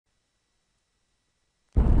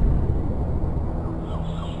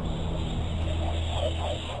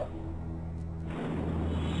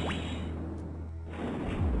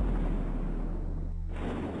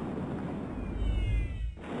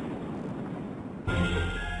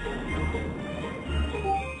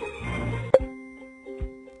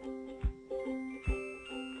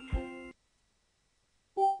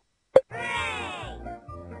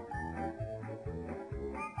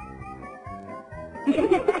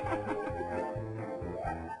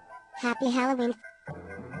Happy Halloween.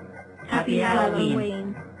 Happy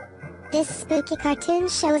Halloween. This spooky cartoon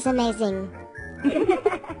show is amazing.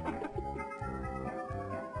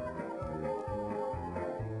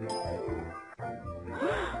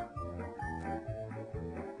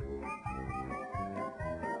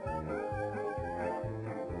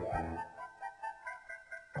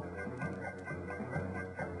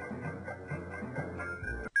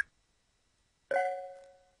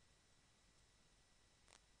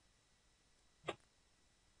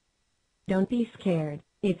 Don't be scared.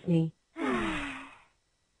 It's me.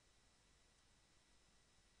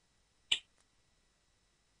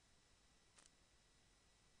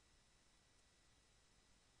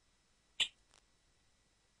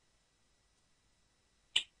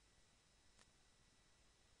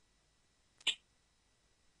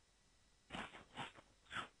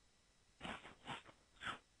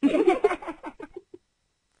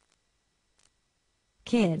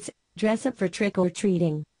 Kids, dress up for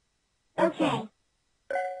trick-or-treating. Okay.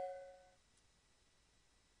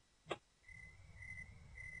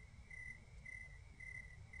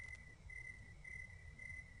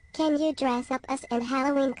 Can you dress up us in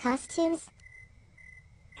Halloween costumes?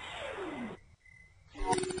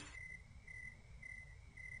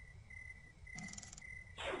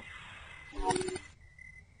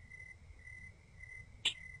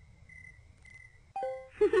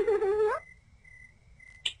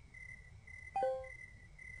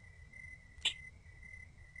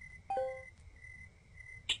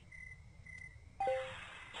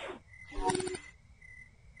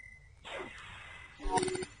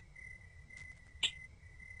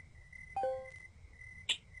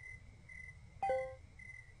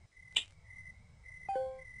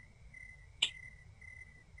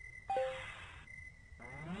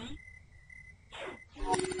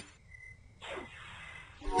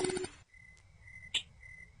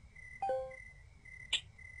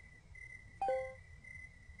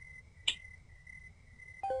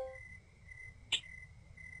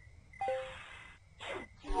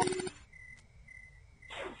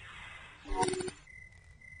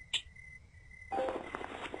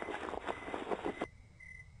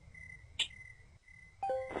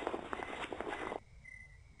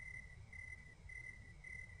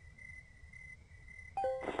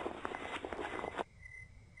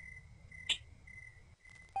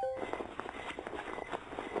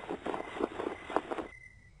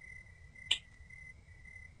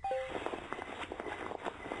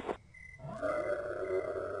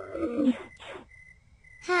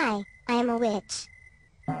 Hi, I am a witch.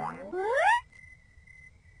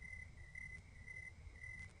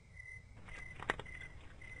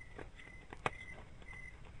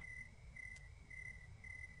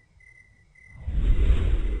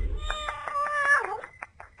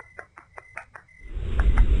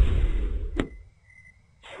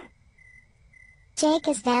 Jake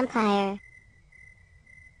is vampire.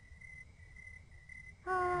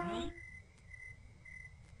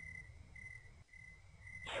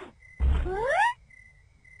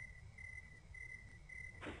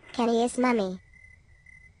 Kenny is mummy.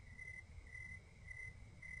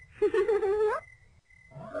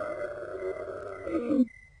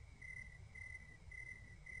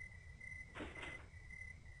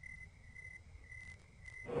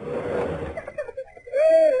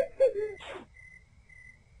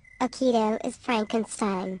 Akito is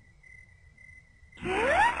Frankenstein.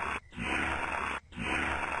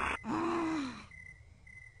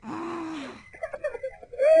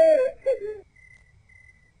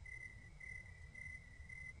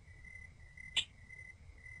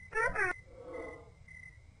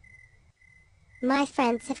 My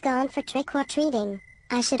friends have gone for trick-or-treating.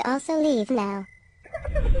 I should also leave now.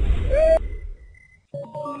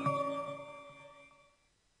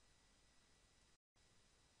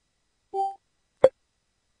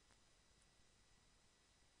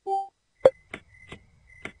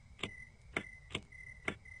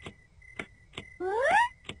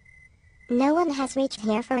 No one has reached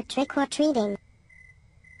here for a trick-or-treating.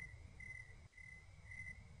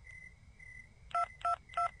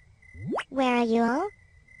 Where are you all?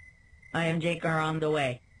 I and Jake are on the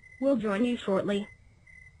way. We'll join you shortly.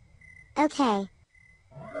 Okay.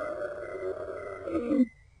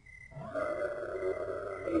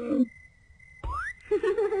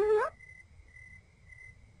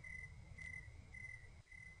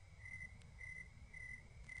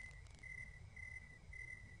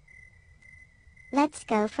 Let's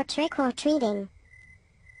go for trick-or-treating.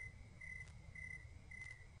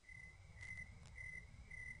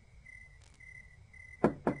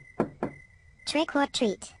 Trick or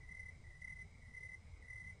treat.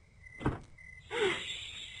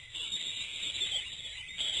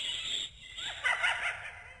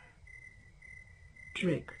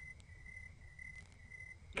 Trick.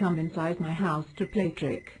 Come inside my house to play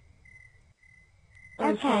trick.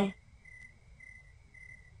 Okay.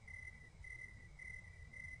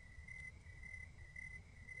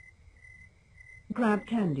 Grab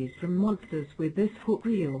candies from monsters with this hook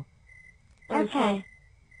reel. Okay.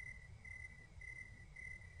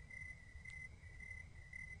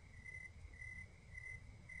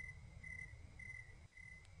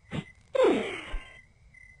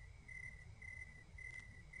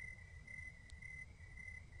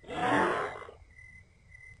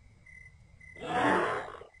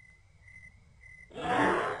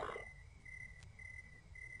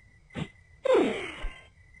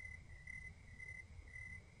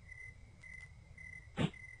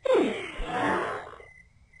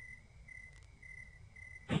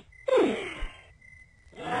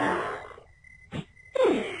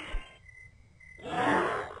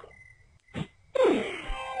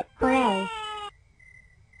 Hooray!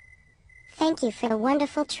 Thank you for the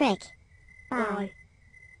wonderful trick. Bye.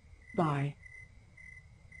 Bye.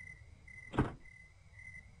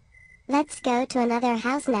 Let's go to another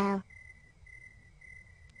house now.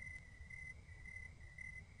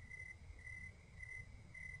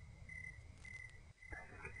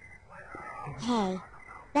 Hey,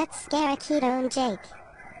 let's scare Akito and Jake.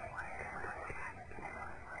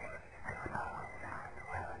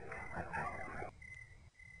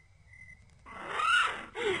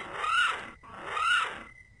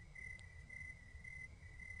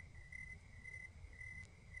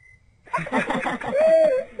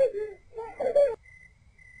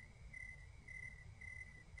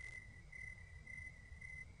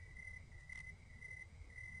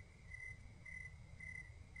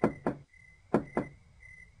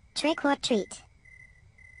 Trick or treat.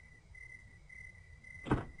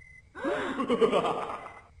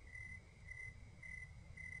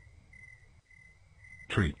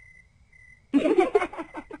 Treat.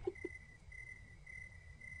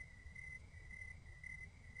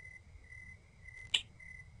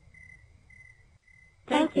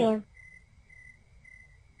 Thank you.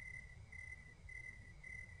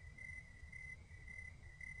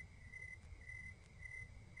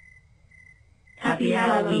 Happy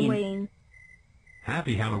Halloween.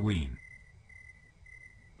 Happy Halloween.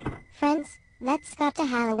 Friends, let's go to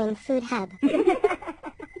Halloween food hub.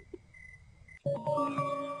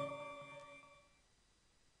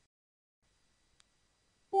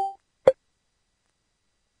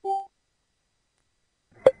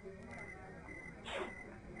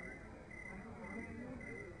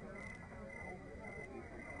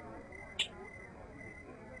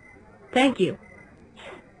 Thank you.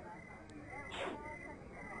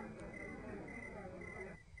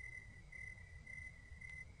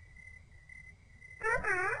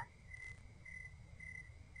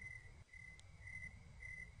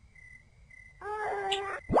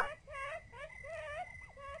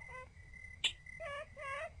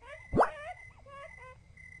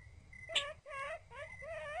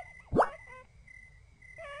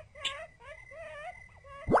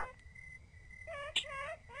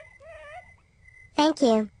 Thank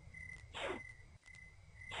you.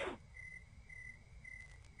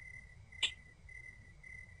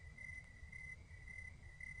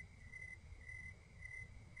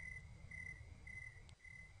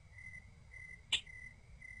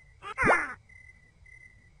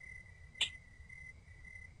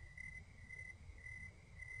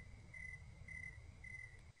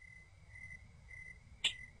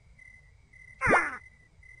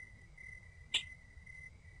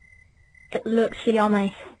 It looks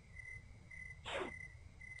yummy.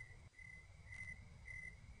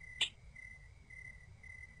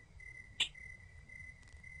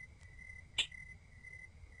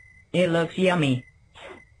 It looks yummy.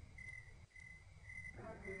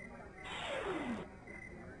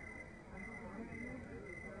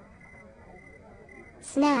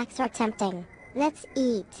 Snacks are tempting. Let's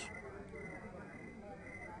eat.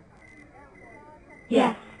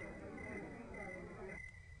 Yes.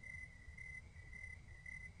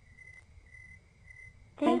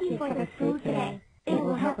 Thank you for the food today. It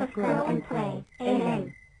will help us grow and play.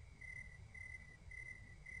 Amen.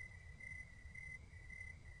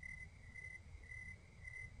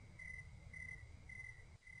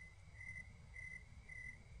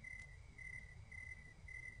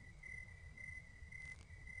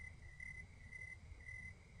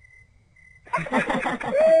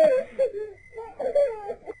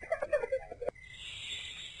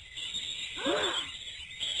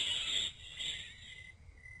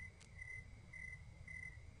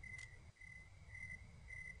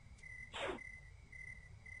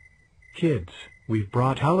 Kids, We've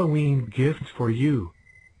brought Halloween gifts for you.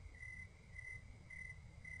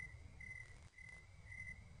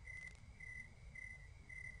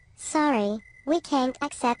 Sorry, we can't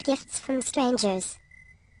accept gifts from strangers.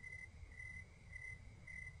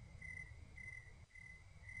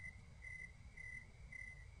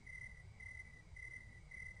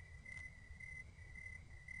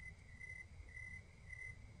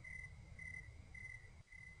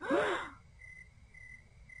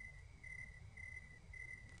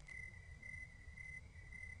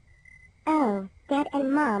 Oh, Dad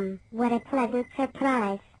and Mom, what a pleasant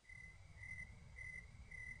surprise.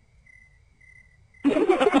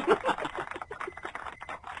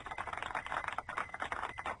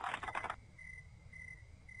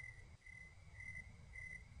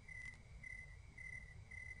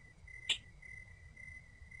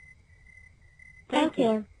 Thank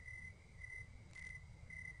you.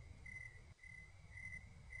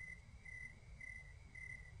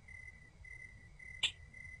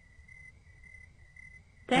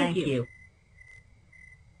 Thank you.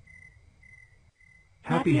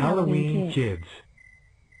 Happy Halloween, kids.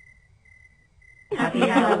 Happy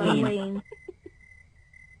Halloween.